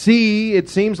and we see it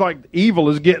seems like evil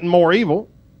is getting more evil,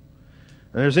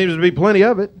 and there seems to be plenty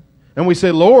of it. And we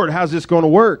say, Lord, how's this going to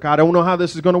work? I don't know how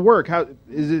this is going to work. How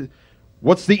is it?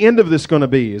 What's the end of this going to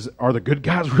be? Are the good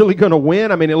guys really going to win?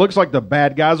 I mean, it looks like the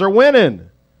bad guys are winning.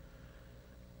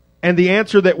 And the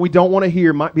answer that we don't want to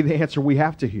hear might be the answer we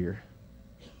have to hear.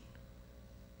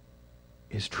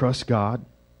 Is trust God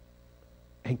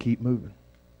and keep moving.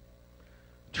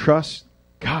 Trust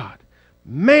God.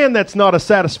 Man, that's not a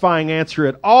satisfying answer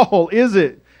at all, is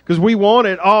it? Because we want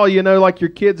it all, like your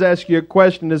kids ask you a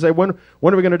question and say, when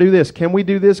are we going to do this? Can we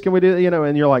do this? Can we do that?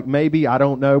 And you're like, maybe, I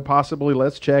don't know, possibly,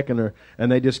 let's check. And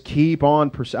they just keep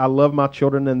on. I love my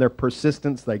children and their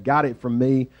persistence. They got it from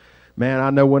me. Man, I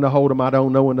know when to hold them. I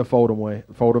don't know when to fold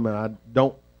them. And I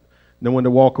don't know when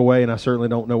to walk away. And I certainly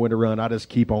don't know when to run. I just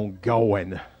keep on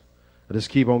going.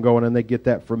 And they get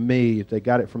that from me. If they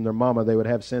got it from their mama, they would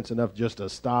have sense enough just to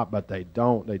stop, but they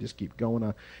don't. They just keep going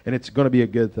on. And it's going to be a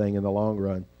good thing in the long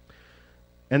run.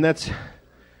 And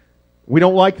we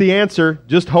don't like the answer,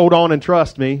 just hold on and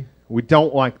trust me. We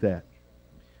don't like that.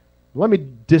 Let me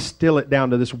distill it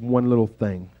down to this one little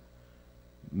thing.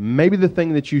 Maybe the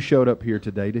thing that you showed up here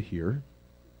today to hear.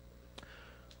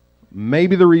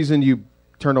 Maybe the reason you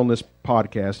turned on this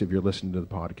podcast, if you're listening to the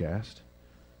podcast,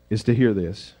 is to hear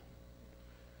this.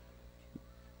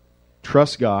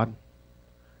 Trust God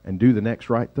and do the next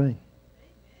right thing.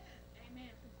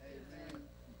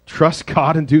 Trust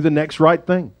God and do the next right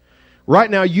thing. Right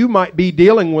now, you might be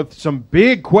dealing with some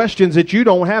big questions that you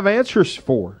don't have answers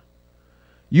for.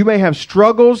 You may have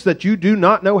struggles that you do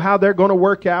not know how they're going to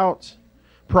work out.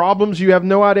 Problems you have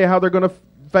no idea how they're going to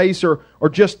face, or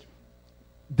just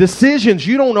decisions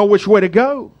you don't know which way to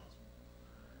go.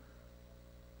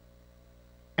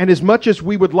 And as much as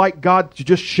we would like God to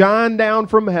just shine down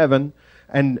from heaven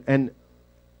and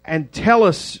tell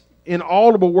us in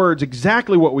audible words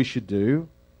exactly what we should do,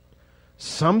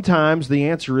 sometimes the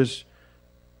answer is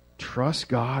trust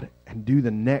God and do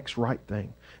the next right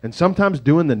thing. And sometimes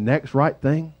doing the next right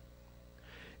thing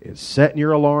is setting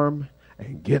your alarm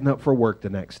and getting up for work the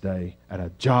next day at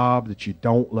a job that you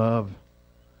don't love.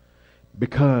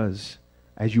 Because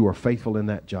as you are faithful in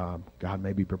that job, God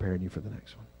may be preparing you for the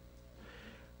next one.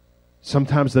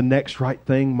 Sometimes the next right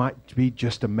thing might be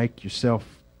just to make yourself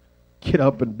get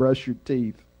up and brush your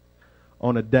teeth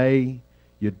on a day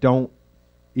you don't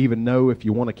even know if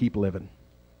you want to keep living.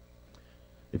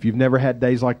 If you've never had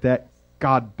days like that,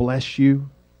 God bless you.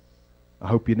 I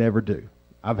hope you never do.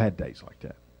 I've had days like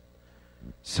that.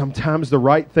 Sometimes the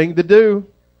right thing to do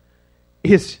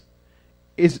is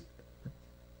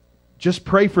just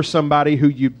pray for somebody who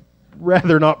you'd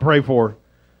rather not pray for.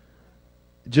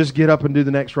 Just get up and do the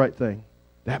next right thing.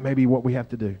 That may be what we have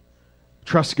to do.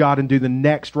 Trust God and do the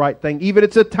next right thing. Even if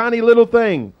it's a tiny little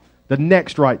thing, the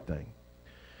next right thing.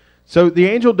 So the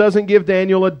angel doesn't give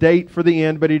Daniel a date for the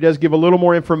end, but he does give a little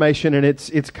more information, and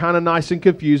it's kind of nice and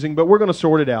confusing, but we're going to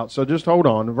sort it out. So just hold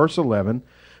on. Verse 11.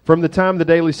 From the time the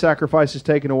daily sacrifice is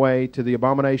taken away to the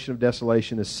abomination of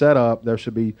desolation is set up, there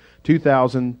should be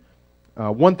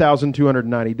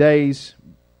 1,290 days.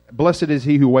 Blessed is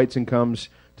he who waits and comes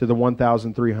to the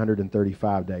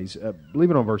 1,335 days.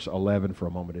 Leave it on verse 11 for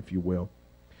a moment, if you will.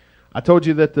 I told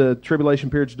you that the tribulation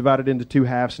period is divided into two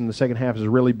halves, and the second half is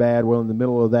really bad. Well, in the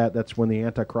middle of that, that's when the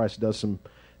Antichrist does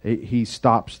he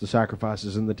stops the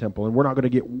sacrifices in the temple. And we're not going to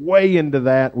get way into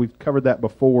that. We've covered that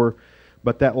before.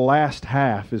 But that last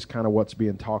half is kind of what's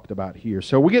being talked about here.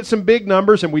 So we get some big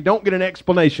numbers, and we don't get an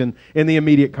explanation in the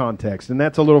immediate context. And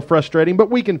that's a little frustrating, but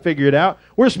we can figure it out.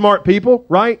 We're smart people,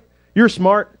 right? You're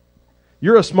smart.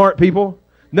 You're a smart people.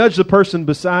 Nudge the person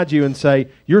beside you and say,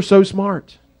 you're so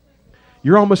smart.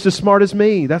 You're almost as smart as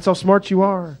me. That's how smart you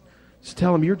are. Just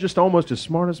tell them, you're just almost as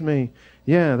smart as me.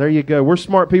 Yeah, there you go. We're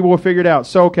smart people. We'll figure it out.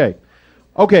 So,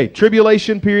 okay,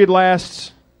 tribulation period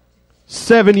lasts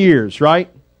 7 years, right?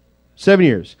 7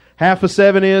 years. Half of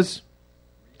 7 is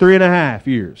 3.5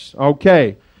 years.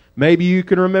 Okay. Maybe you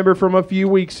can remember from a few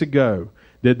weeks ago.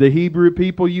 Did the Hebrew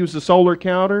people use a solar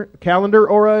calendar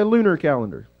or a lunar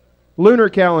calendar? Lunar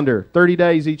calendar, 30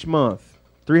 days each month.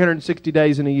 360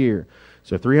 days in a year.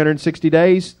 So 360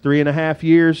 days, 3.5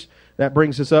 years. That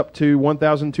brings us up to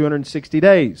 1,260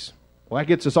 days. Well, that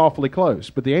gets us awfully close.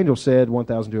 But the angel said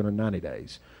 1,290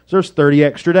 days. So there's 30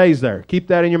 extra days there. Keep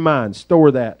that in your mind.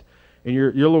 Store that. And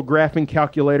your little graphing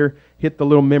calculator, hit the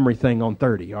little memory thing on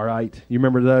 30, all right? You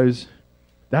remember those?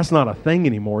 That's not a thing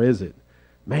anymore, is it?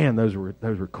 Man, those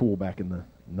were cool back in the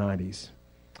 90s.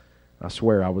 I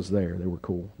swear I was there. They were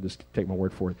cool. Just take my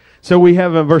word for it. So we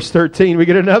have in verse 13, we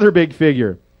get another big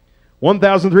figure.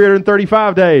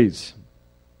 1,335 days.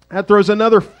 That throws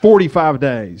another 45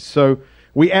 days. So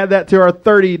we add that to our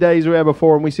 30 days we had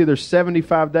before, and we see there's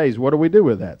 75 days. What do we do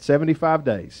with that? 75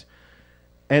 days.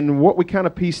 And what we kind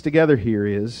of piece together here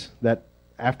is that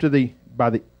after by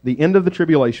the end of the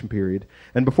tribulation period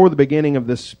and before the beginning of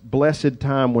this blessed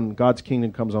time when God's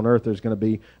kingdom comes on earth, there's going to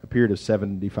be a period of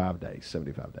 75 days.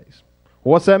 75 days.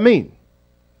 Well, what's that mean?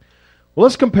 Well,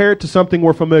 let's compare it to something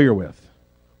we're familiar with.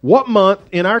 What month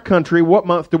in our country, what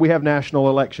month do we have national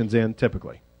elections in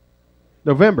typically?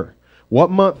 November. What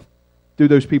month do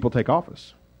those people take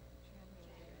office?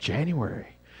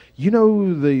 January. You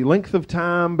know, the length of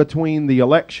time between the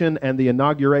election and the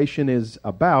inauguration is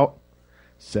about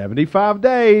 75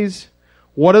 days.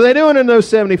 What are they doing in those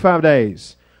 75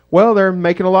 days? Well, they're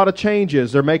making a lot of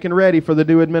changes. They're making ready for the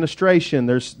new administration.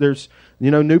 There's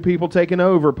new people taking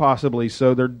over possibly,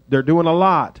 so they're doing a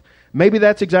lot. Maybe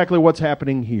that's exactly what's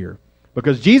happening here.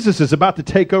 Because Jesus is about to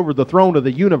take over the throne of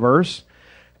the universe,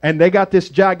 and they got this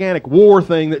gigantic war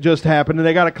thing that just happened, and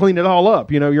they got to clean it all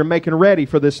up. You know, you're making ready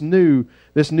for this new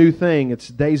thing. It's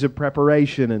days of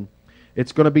preparation, and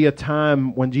it's going to be a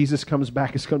time when Jesus comes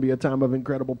back. It's going to be a time of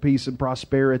incredible peace and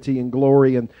prosperity and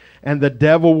glory, and the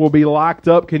devil will be locked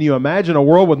up. Can you imagine a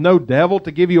world with no devil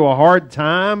to give you a hard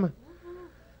time?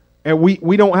 And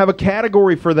we don't have a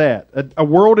category for that. A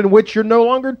world in which you're no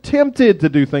longer tempted to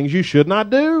do things you should not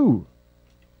do.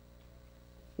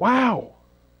 Wow.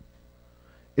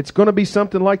 It's going to be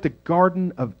something like the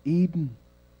Garden of Eden.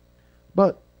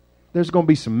 But there's going to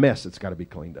be some mess that's got to be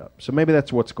cleaned up. So maybe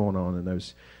that's what's going on in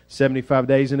those 75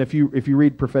 days. And if you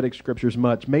read prophetic scriptures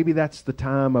much, maybe that's the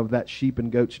time of that sheep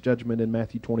and goats judgment in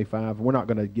Matthew 25. We're not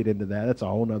going to get into that. That's a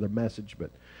whole other message. But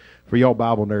for y'all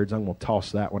Bible nerds, I'm going to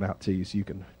toss that one out to you so you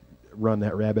can run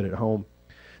that rabbit at home.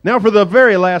 Now for the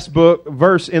very last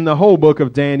verse in the whole book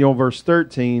of Daniel, verse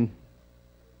 13.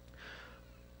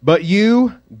 But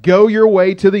you go your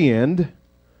way to the end,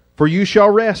 for you shall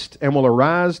rest and will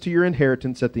arise to your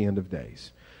inheritance at the end of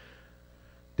days.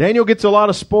 Daniel gets a lot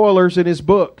of spoilers in his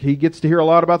book. He gets to hear a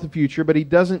lot about the future, but he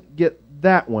doesn't get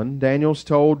that one. Daniel's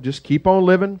told, just keep on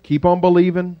living, keep on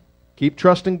believing, keep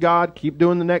trusting God, keep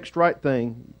doing the next right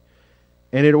thing,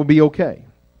 and it will be okay.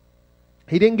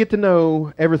 He didn't get to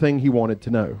know everything he wanted to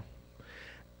know.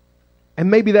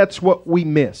 And maybe that's what we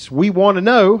miss. We want to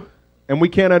know, and we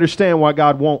can't understand why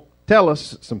God won't tell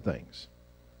us some things.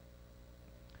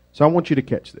 So I want you to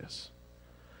catch this.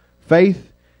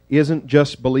 Faith isn't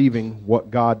just believing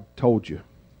what God told you.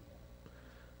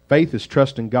 Faith is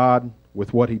trusting God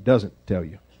with what He doesn't tell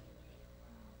you.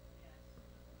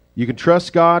 You can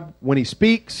trust God when He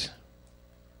speaks,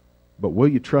 but will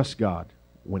you trust God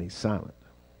when He's silent?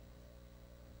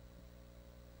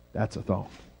 That's a thought.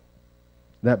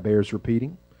 That bears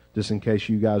repeating, just in case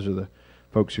you guys are the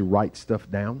folks who write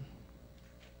stuff down.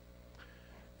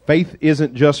 Faith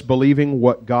isn't just believing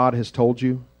what God has told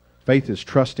you. Faith is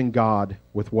trusting God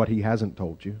with what He hasn't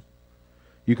told you.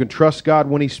 You can trust God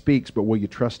when He speaks, but will you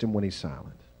trust Him when He's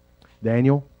silent?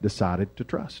 Daniel decided to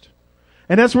trust.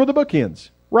 And that's where the book ends,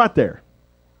 right there,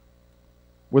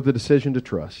 with the decision to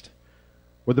trust.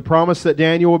 With the promise that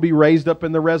Daniel will be raised up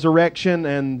in the resurrection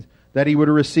and that he would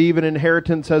receive an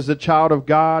inheritance as the child of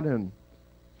God. And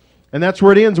that's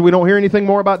where it ends. We don't hear anything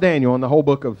more about Daniel in the whole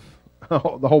book of the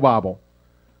whole Bible.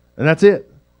 And that's it.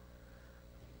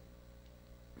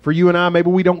 For you and I,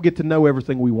 maybe we don't get to know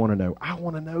everything we want to know. I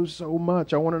want to know so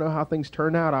much. I want to know how things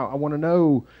turn out. I want to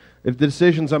know if the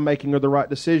decisions I'm making are the right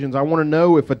decisions. I want to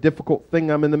know if a difficult thing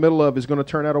I'm in the middle of is going to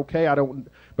turn out okay.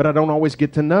 But I don't always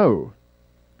get to know.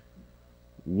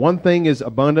 One thing is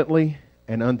abundantly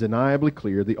and undeniably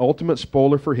clear, the ultimate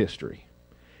spoiler for history.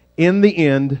 In the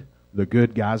end, the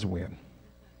good guys win.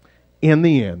 In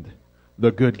the end,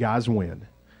 the good guys win.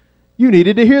 You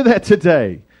needed to hear that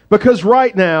today. Because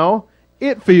right now,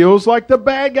 it feels like the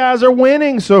bad guys are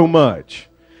winning so much.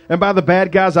 And by the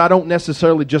bad guys, I don't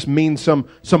necessarily just mean some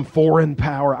foreign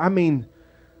power. I mean,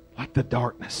 like the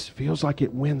darkness. Feels like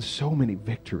it wins so many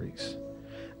victories.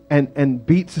 And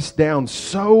beats us down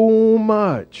so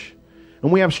much.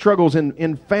 And we have struggles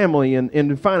in family and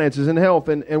in finances and health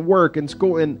and work and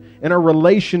school and our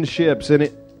relationships.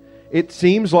 And it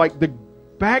seems like the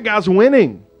bad guy's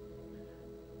winning.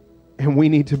 And we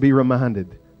need to be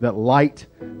reminded that light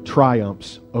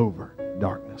triumphs over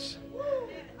darkness.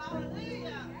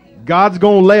 God's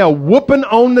going to lay a whooping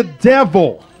on the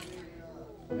devil.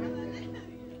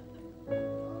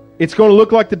 It's going to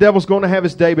look like the devil's going to have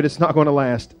his day, but it's not going to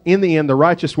last. In the end, the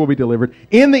righteous will be delivered.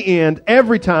 In the end,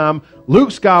 every time, Luke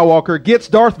Skywalker gets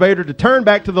Darth Vader to turn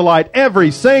back to the light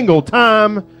every single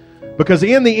time, because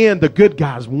in the end, the good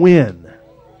guys win.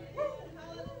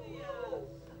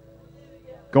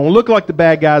 Going to look like the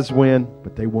bad guys win,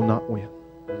 but they will not win.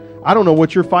 I don't know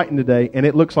what you're fighting today, and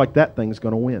it looks like that thing's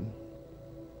going to win.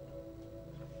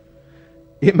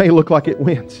 It may look like it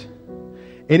wins.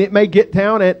 And it may get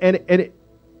down, and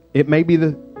it may be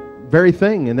the very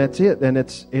thing, and that's it. And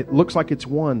it looks like it's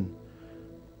won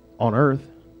on earth,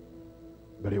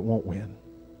 but it won't win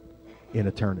in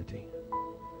eternity.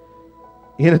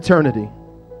 In eternity,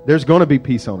 there's going to be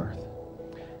peace on earth.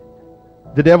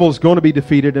 The devil is going to be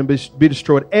defeated and be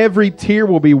destroyed. Every tear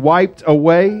will be wiped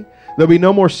away. There'll be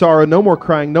no more sorrow, no more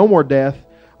crying, no more death.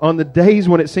 On the days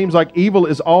when it seems like evil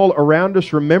is all around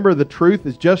us, remember the truth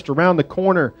is just around the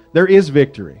corner. There is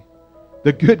victory.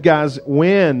 The good guys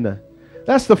win.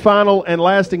 That's the final and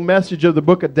lasting message of the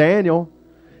book of Daniel.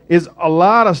 Is a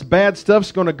lot of bad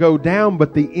stuff's going to go down,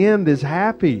 but the end is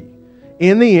happy.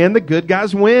 In the end, the good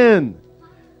guys win.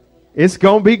 It's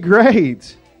going to be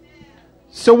great.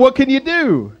 So what can you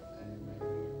do?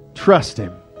 Trust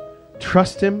Him.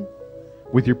 Trust Him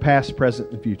with your past,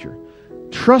 present, and future.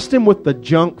 Trust Him with the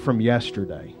junk from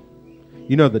yesterday.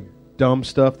 You know, the dumb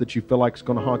stuff that you feel like is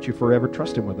going to haunt you forever.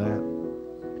 Trust Him with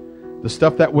that. The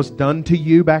stuff that was done to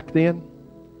you back then,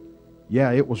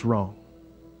 yeah, it was wrong.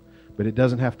 But it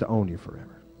doesn't have to own you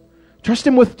forever. Trust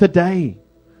Him with today.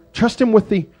 Trust Him with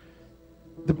the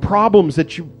the problems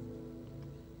that you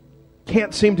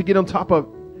can't seem to get on top of,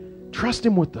 trust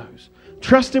Him with those.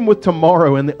 Trust Him with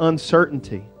tomorrow and the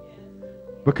uncertainty,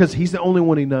 because He's the only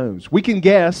one who knows. We can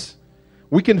guess.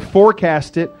 We can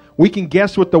forecast it. We can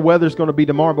guess what the weather's going to be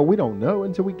tomorrow, but we don't know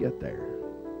until we get there.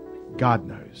 God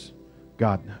knows.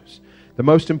 God knows. The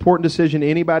most important decision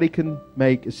anybody can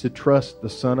make is to trust the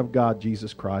Son of God,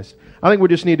 Jesus Christ. I think we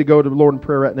just need to go to the Lord in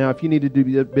prayer right now. If you need to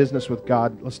do business with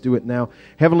God, let's do it now.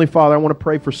 Heavenly Father, I want to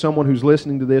pray for someone who's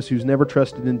listening to this, who's never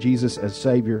trusted in Jesus as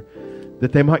Savior,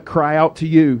 that they might cry out to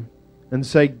You and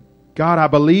say, God, I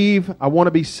believe. I want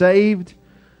to be saved.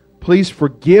 Please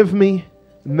forgive me.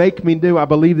 Make me new. I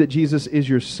believe that Jesus is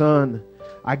Your Son.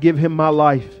 I give Him my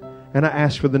life, and I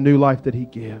ask for the new life that He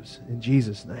gives. In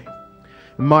Jesus' name.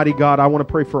 And mighty God, I want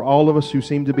to pray for all of us who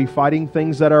seem to be fighting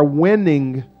things that are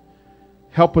winning.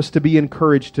 Help us to be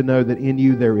encouraged to know that in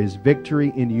You there is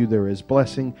victory. In You there is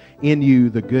blessing. In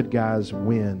You the good guys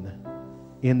win.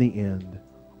 In the end,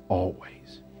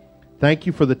 always. Thank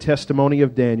You for the testimony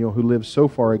of Daniel, who lived so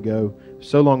far ago,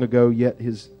 so long ago, yet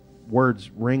his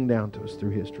words ring down to us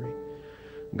through history.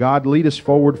 God, lead us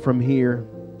forward from here.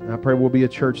 I pray we'll be a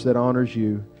church that honors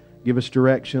You. Give us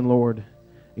direction, Lord,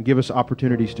 and give us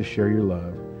opportunities to share Your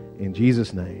love. In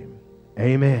Jesus' name,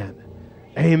 amen.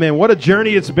 Amen. What a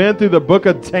journey it's been through the book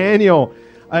of Daniel.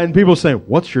 And people saying,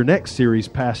 what's your next series,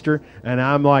 Pastor? And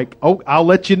I'm like, oh, I'll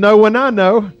let you know when I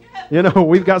know. You know,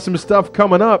 we've got some stuff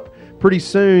coming up pretty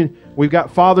soon. We've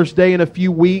got Father's Day in a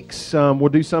few weeks. We'll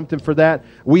do something for that.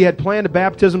 We had planned a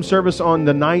baptism service on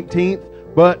the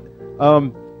 19th, but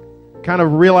kind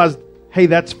of realized, hey,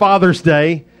 that's Father's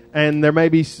Day, and there may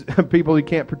be people who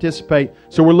can't participate.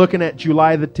 So we're looking at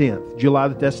July the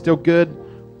 10th. That's still good.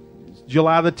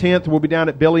 July the 10th, we'll be down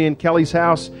at Billy and Kelly's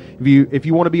house. If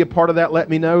you want to be a part of that, let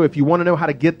me know. If you want to know how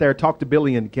to get there, talk to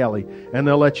Billy and Kelly, and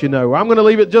they'll let you know. I'm going to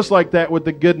leave it just like that with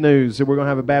the good news. We're going to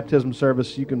have a baptism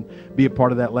service. You can be a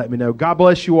part of that. Let me know. God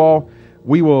bless you all.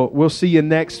 We'll see you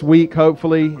next week,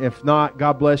 hopefully. If not,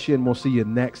 God bless you, and we'll see you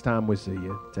next time we see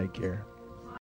you. Take care.